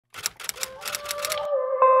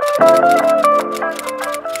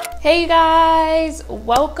Hey you guys,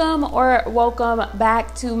 welcome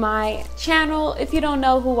back to my channel. If you don't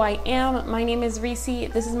know who I am, my name is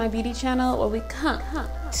Reesie. This is my beauty channel where we come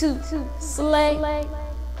to slay,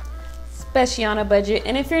 especially on a budget.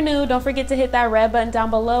 And if you're new, don't forget to hit that red button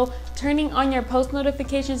down below, turning on your post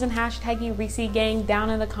notifications and hashtagging Reesie Gang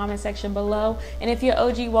down in the comment section below. And if you're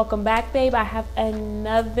OG, welcome back, babe. I have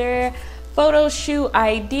another photo shoot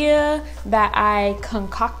idea that I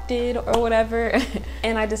concocted or whatever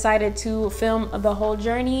and I decided to film the whole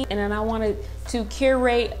journey, and then I wanted to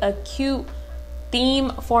curate a cute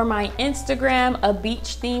theme for my Instagram, a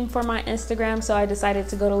beach theme for my Instagram, so I decided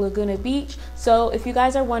to go to Laguna Beach. So if you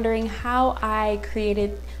guys are wondering how I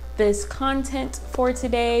created this content for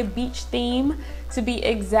today, beach theme to be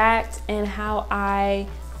exact, and how I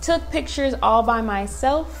took pictures all by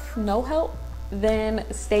myself, no help, then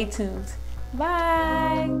stay tuned.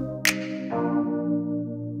 Bye.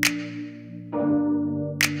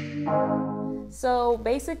 So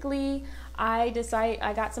basically I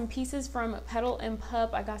got some pieces from Petal and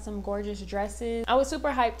Pup. I got some gorgeous dresses. I was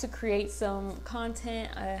super hyped to create some content.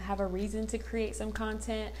 I have a reason to create some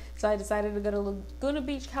content, so I decided to go to Laguna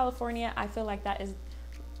Beach, California. I feel like that is,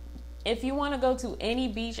 if you want to go to any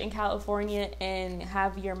beach in California and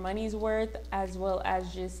have your money's worth as well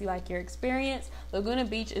as just like your experience, Laguna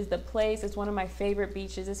Beach is the place. It's one of my favorite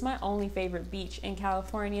beaches. It's my only favorite beach in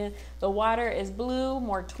California. The water is blue,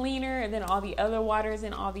 more cleaner than all the other waters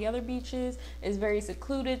in all the other beaches. It's very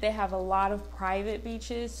secluded. They have a lot of private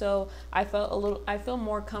beaches, so I feel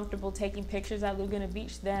more comfortable taking pictures at Laguna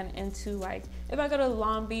Beach than into, like, if I go to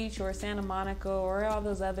Long Beach or Santa Monica or all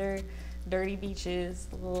those other dirty beaches.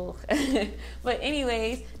 But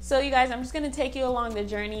anyways, so you guys, I'm just gonna take you along the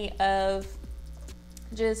journey of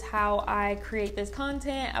just how I create this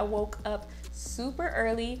content. I woke up super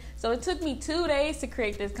early, so it took me 2 days to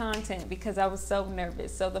create this content because I was so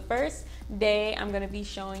nervous. So the first day I'm gonna be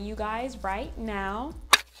showing you guys right now.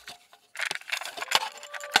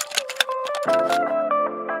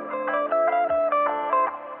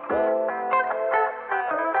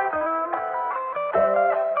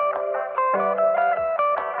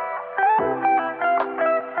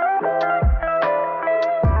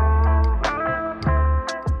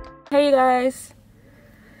 Hey you guys,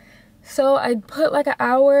 so I put like an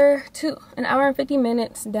hour and 50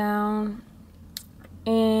 minutes down,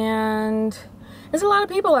 and there's a lot of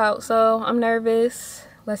people out, so I'm nervous.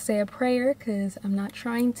 Let's say a prayer, because I'm not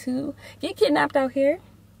trying to get kidnapped out here.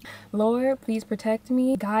 Lord, please protect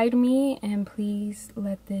me, guide me, and please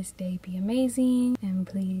let this day be amazing, and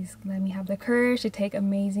please let me have the courage to take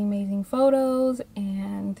amazing photos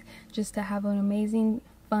and just to have an amazing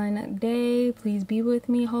fun day. Please be with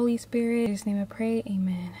me, Holy Spirit. In Jesus' name I pray,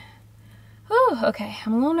 amen. Oh, okay,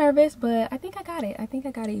 I'm a little nervous, but I think I got it.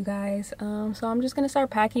 You guys. So I'm just gonna start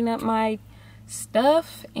packing up my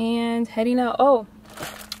stuff and heading out. Oh,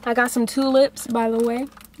 I got some tulips, by the way.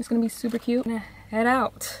 It's gonna be super cute. I'm gonna head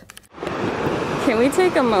out. Can we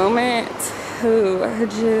take a moment to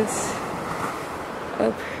just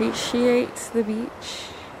appreciate the beach?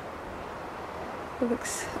 It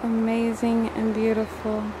looks amazing and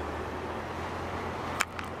beautiful.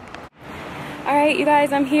 All right, you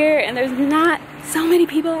guys, I'm here and there's not so many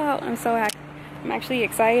people out. I'm actually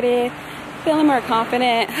excited, feeling more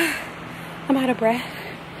confident. I'm out of breath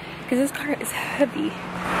because this car is heavy.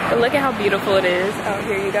 But look at how beautiful it is out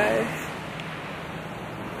here, you guys.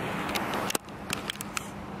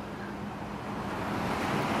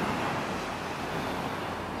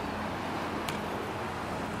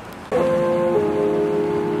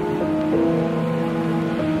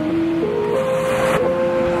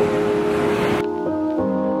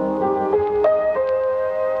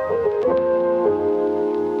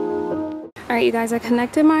 Alright you guys, I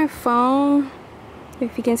connected my phone,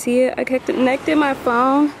 if you can see it, I connected my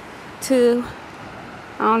phone to,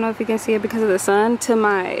 I don't know if you can see it because of the sun, to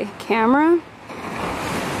my camera.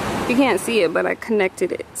 You can't see it, but I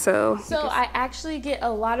connected it. So I actually get a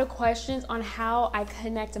lot of questions on how I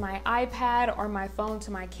connect my iPad or my phone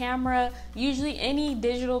to my camera. Usually any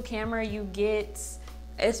digital camera you get,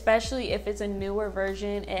 especially if it's a newer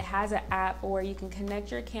version, it has an app where you can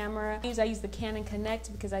connect your camera. I use the Canan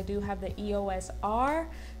Connect because I do have the EOS R.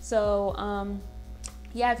 So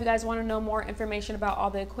yeah, if you guys want to know more information about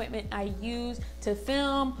all the equipment I use to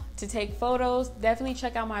film, to take photos, definitely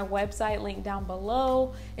check out my website, link down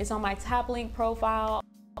below. It's on my tap link profile.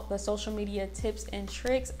 The social media tips and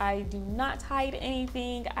tricks. I do not hide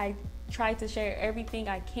anything. I try to share everything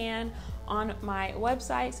I can on my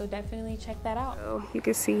website, so definitely check that out. So you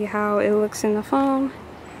can see how it looks in the phone.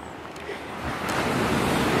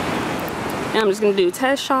 And I'm just gonna do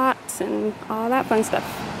test shots and all that fun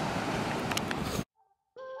stuff.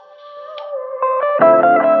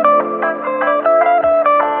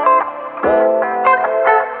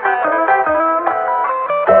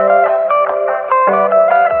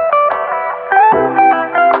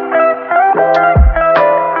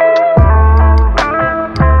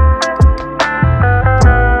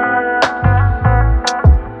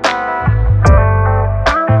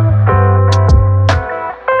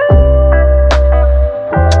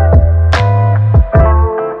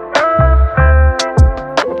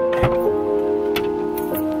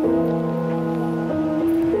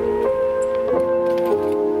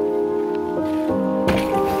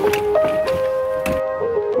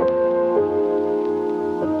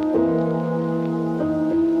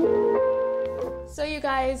 So you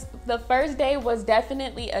guys, the first day was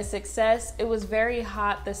definitely a success. It was very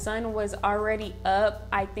hot. The sun was already up.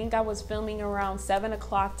 I think I was filming around 7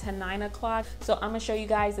 o'clock to 9 o'clock. So I'm gonna show you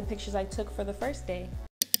guys the pictures I took for the first day.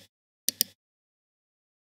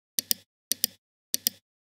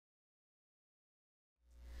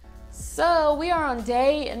 So we are on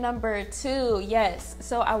day number 2. Yes,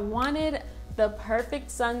 so I wanted the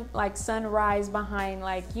perfect sunrise behind,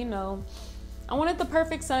 I wanted the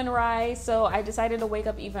perfect sunrise, so I decided to wake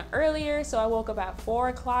up even earlier. So I woke up at 4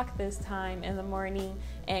 o'clock this time in the morning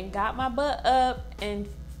and got my butt up and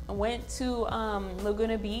went to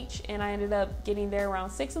Laguna Beach, and I ended up getting there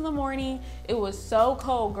around 6 in the morning. It was so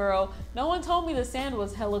cold, girl. No one told me the sand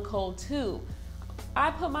was hella cold too.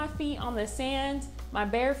 I put my feet on the sand, my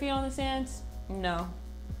bare feet on the sand. No,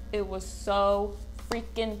 it was so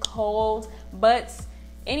freaking cold, but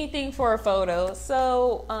anything for a photo.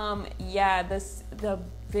 So yeah, the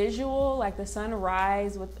visual, like the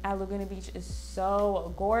sunrise at Laguna Beach, is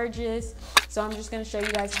so gorgeous. So I'm just gonna show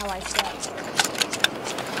you guys how I slept.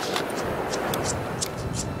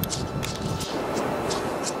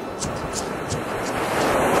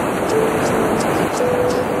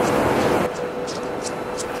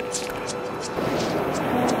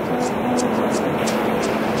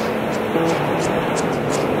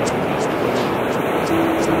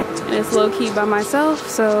 It's low-key by myself,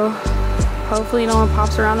 so hopefully no one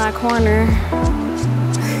pops around that corner.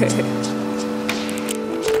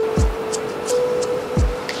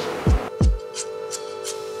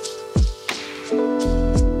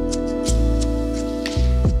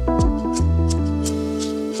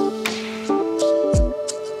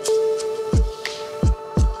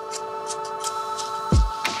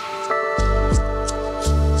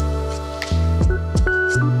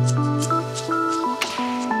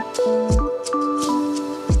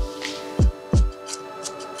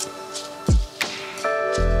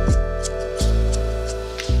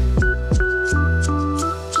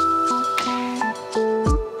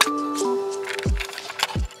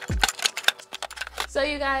 So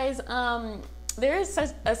you guys, there is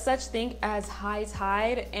such thing as high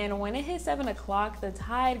tide, and when it hit 7 o'clock, the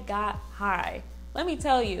tide got high. Let me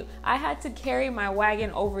tell you, I had to carry my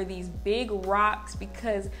wagon over these big rocks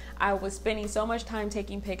because I was spending so much time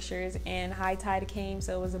taking pictures, and high tide came,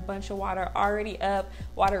 so it was a bunch of water already up.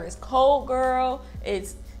 Water is cold, girl.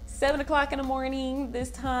 It's 7 o'clock in the morning this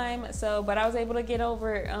time, but I was able to get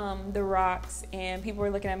over the rocks, and people were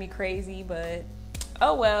looking at me crazy, but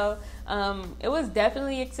oh well. It was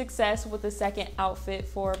definitely a success with the second outfit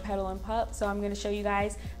for Petal and Pup. So I'm going to show you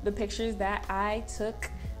guys the pictures that I took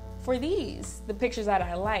for these, the pictures that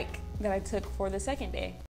I took for the second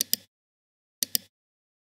day.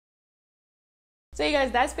 So you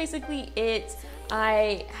guys, that's basically it.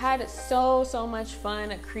 I had so much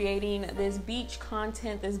fun creating this beach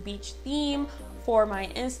content, this beach theme for my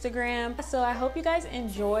Instagram. So I hope you guys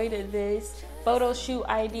enjoyed this photo shoot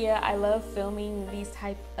idea. I love filming these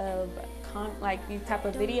type of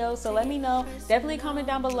videos. So let me know, definitely comment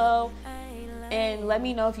down below and let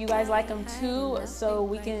me know if you guys like them too, so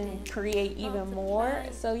we can create even more.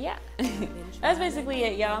 So yeah, that's basically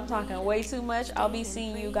it, y'all. I'm talking way too much. I'll be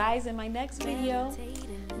seeing you guys in my next video.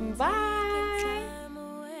 Bye.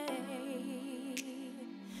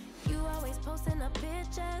 You always posting up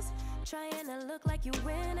pictures, trying to look like you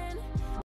winning.